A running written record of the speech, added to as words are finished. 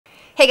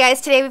Hey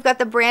guys, today we've got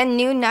the brand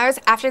new Nars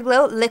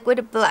Afterglow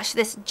Liquid Blush.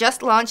 This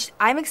just launched.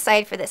 I'm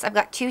excited for this. I've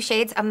got two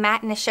shades, a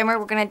matte and a shimmer.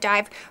 We're going to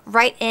dive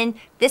right in.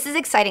 This is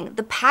exciting.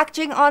 The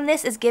packaging on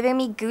this is giving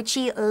me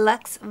Gucci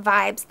Luxe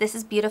vibes. This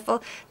is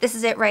beautiful. This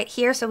is it right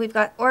here. So we've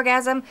got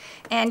Orgasm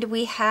and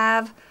we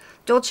have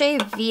Dolce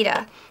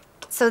Vita.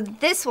 So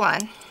this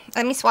one,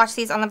 let me swatch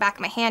these on the back of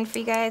my hand for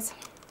you guys.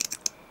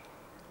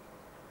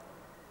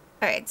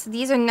 Alright, so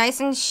these are nice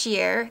and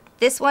sheer.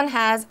 This one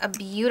has a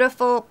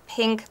beautiful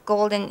pink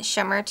golden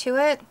shimmer to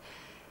it.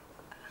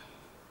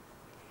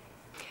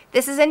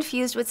 This is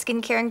infused with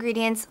skincare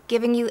ingredients,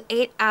 giving you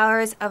 8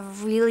 hours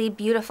of really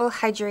beautiful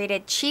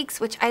hydrated cheeks,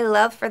 which I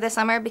love for the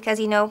summer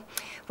because, you know,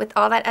 with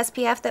all that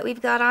SPF that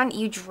we've got on,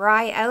 you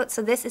dry out,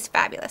 so this is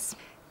fabulous.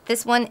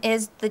 This one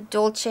is the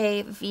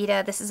Dolce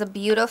Vita. This is a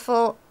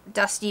beautiful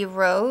dusty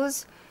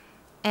rose.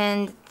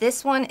 And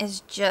this one is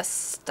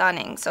just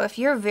stunning. So if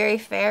you're very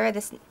fair,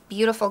 this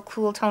beautiful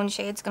cool tone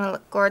shade is going to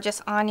look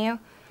gorgeous on you.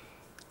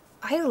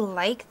 I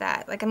like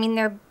that. Like, I mean,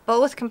 they're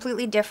both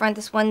completely different.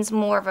 This one's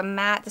more of a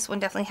matte. This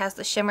one definitely has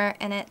the shimmer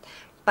in it.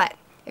 But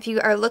if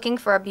you are looking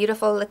for a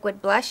beautiful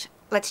liquid blush,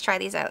 let's try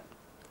these out.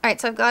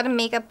 Alright, so I've got a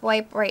makeup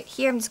wipe right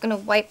here. I'm just going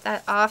to wipe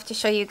that off to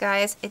show you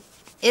guys it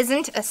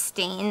isn't a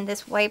stain.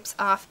 This wipes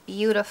off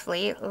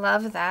beautifully.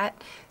 Love that.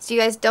 So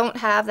you guys don't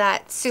have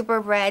that super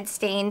red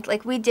stain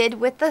like we did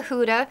with the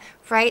Huda,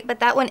 right? But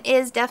that one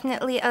is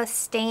definitely a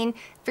stain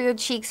for your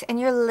cheeks and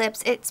your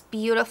lips. It's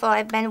beautiful.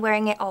 I've been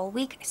wearing it all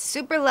week. I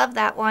super love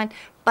that one,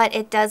 but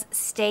it does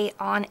stay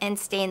on and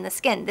stain the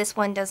skin. This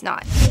one does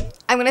not.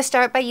 I'm going to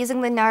start by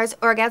using the Nars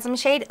Orgasm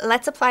shade.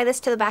 Let's apply this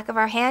to the back of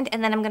our hand,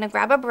 and then I'm going to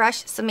grab a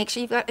brush. So make sure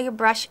you've got your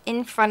brush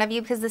in front of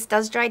you because this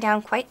does dry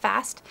down quite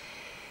fast.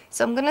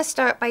 So I'm going to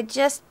start by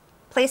just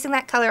placing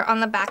that color on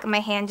the back of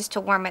my hand just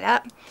to warm it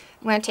up.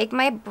 I'm going to take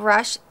my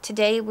brush.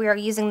 Today we are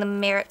using the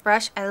Merit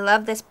brush. I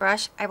love this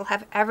brush. I will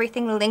have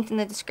everything linked in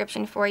the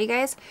description for you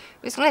guys.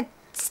 I'm just going to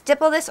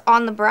stipple this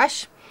on the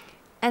brush,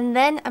 and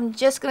then I'm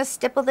just going to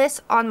stipple this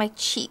on my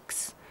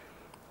cheeks,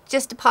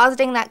 just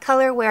depositing that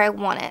color where I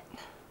want it.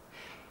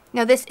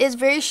 Now this is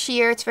very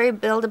sheer. It's very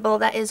buildable.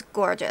 That is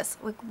gorgeous.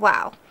 Like,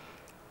 wow.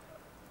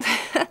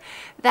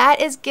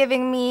 That is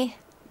giving me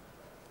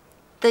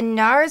the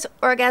Nars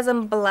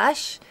Orgasm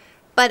blush,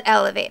 but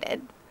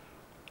elevated.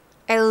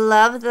 I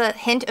love the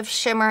hint of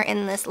shimmer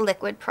in this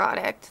liquid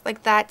product.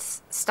 Like,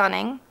 that's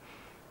stunning.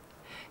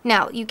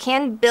 Now, you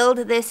can build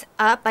this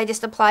up by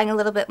just applying a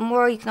little bit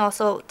more. You can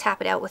also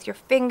tap it out with your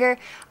finger.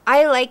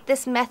 I like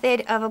this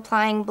method of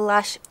applying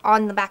blush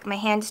on the back of my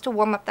hand just to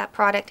warm up that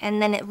product,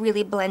 and then it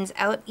really blends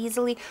out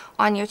easily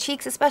on your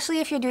cheeks, especially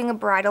if you're doing a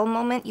bridal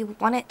moment. You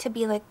want it to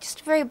be like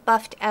just very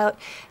buffed out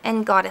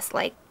and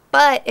goddess-like.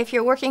 But if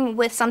you're working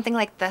with something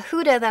like the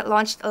Huda that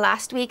launched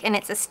last week and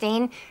it's a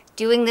stain,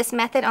 doing this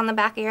method on the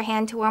back of your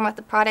hand to warm up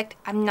the product,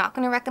 I'm not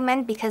going to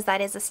recommend because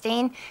that is a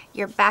stain.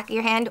 Your back of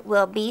your hand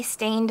will be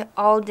stained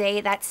all day.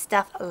 That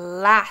stuff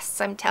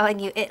lasts. I'm telling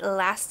you, it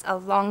lasts a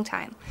long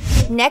time.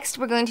 Next,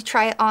 we're going to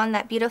try on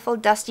that beautiful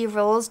Dusty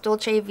Rose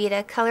Dolce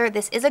Vita color.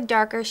 This is a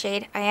darker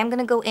shade. I am going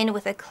to go in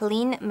with a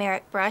clean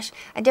Merit brush,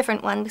 a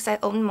different one because I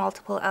own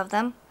multiple of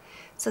them.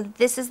 So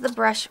this is the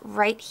brush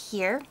right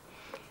here.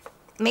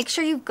 Make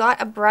sure you've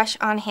got a brush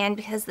on hand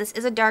because this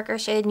is a darker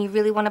shade and you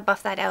really want to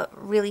buff that out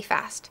really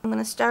fast. I'm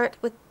going to start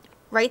with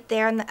right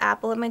there on the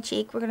apple of my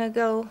cheek. We're going to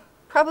go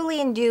probably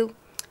and do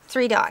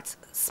 3 dots.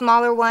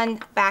 Smaller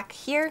one back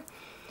here.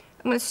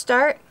 I'm going to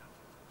start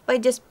by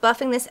just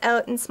buffing this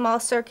out in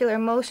small circular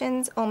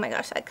motions. Oh my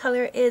gosh, that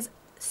color is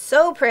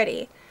so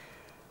pretty.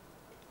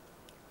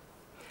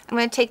 I'm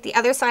going to take the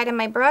other side of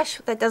my brush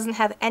that doesn't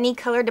have any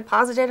color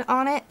deposited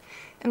on it.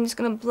 I'm just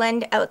going to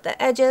blend out the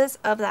edges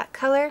of that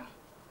color,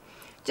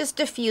 just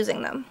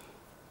diffusing them.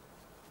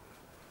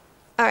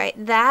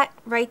 Alright, that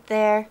right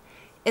there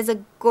is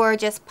a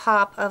gorgeous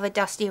pop of a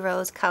dusty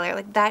rose color.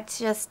 Like,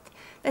 that's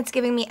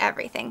giving me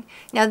everything.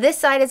 Now this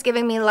side is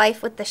giving me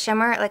life with the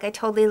shimmer. Like, I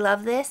totally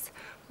love this.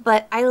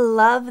 But I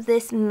love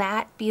this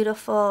matte,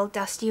 beautiful,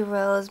 dusty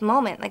rose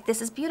moment. Like,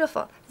 this is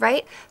beautiful,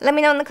 right? Let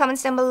me know in the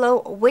comments down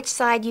below which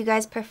side you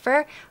guys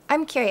prefer.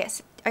 I'm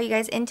curious. Are you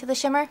guys into the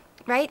shimmer,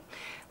 right?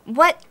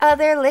 What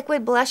other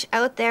liquid blush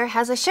out there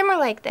has a shimmer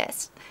like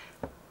this?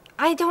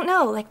 I don't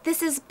know. Like,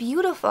 this is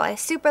beautiful. I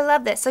super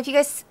love this. So if you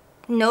guys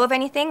know of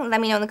anything, let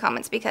me know in the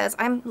comments because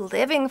I'm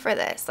living for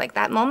this. Like,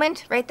 that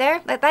moment right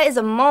there, that is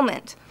a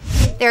moment.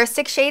 There are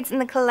 6 shades in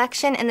the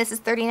collection, and this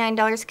is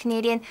 $39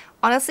 Canadian.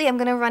 Honestly, I'm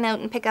going to run out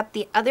and pick up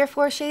the other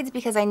 4 shades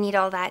because I need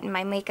all that in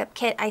my makeup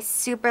kit. I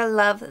super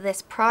love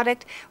this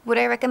product. Would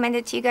I recommend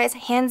it to you guys?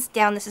 Hands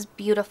down, this is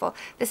beautiful.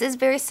 This is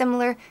very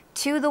similar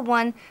to the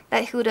one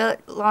that Huda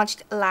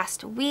launched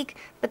last week,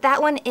 but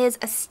that one is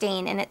a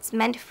stain, and it's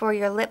meant for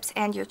your lips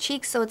and your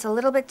cheeks, so it's a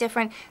little bit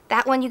different.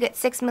 That one you get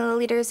 6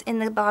 milliliters in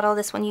the bottle.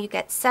 This one you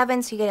get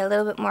 7, so you get a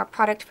little bit more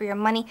product for your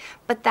money,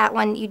 but that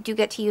one you do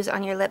get to use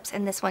on your lips,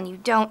 and this one you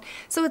don't.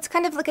 So it's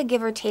kind of like a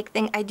give or take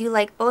thing. I do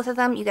like both of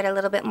them. You get a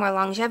little bit more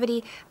more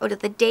longevity out of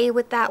the day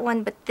with that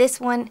one, but this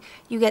one,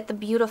 you get the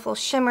beautiful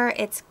shimmer.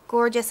 It's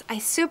gorgeous. I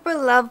super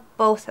love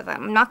both of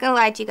them. I'm not gonna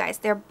lie to you guys,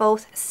 they're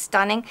both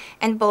stunning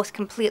and both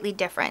completely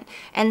different.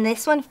 And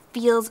this one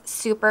feels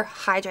super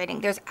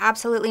hydrating. There's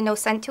absolutely no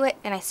scent to it,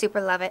 and I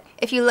super love it.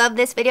 If you love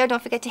this video,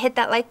 don't forget to hit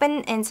that like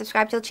button and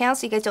subscribe to the channel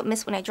so you guys don't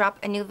miss when I drop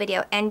a new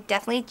video. And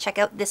definitely check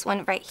out this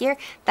one right here.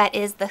 That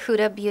is the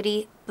Huda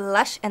Beauty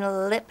Blush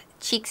and Lip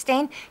Cheek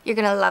Stain. You're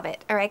gonna love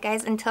it. Alright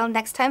guys, until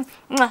next time,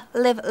 mwah,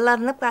 live, love,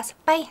 and lip gloss.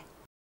 Bye!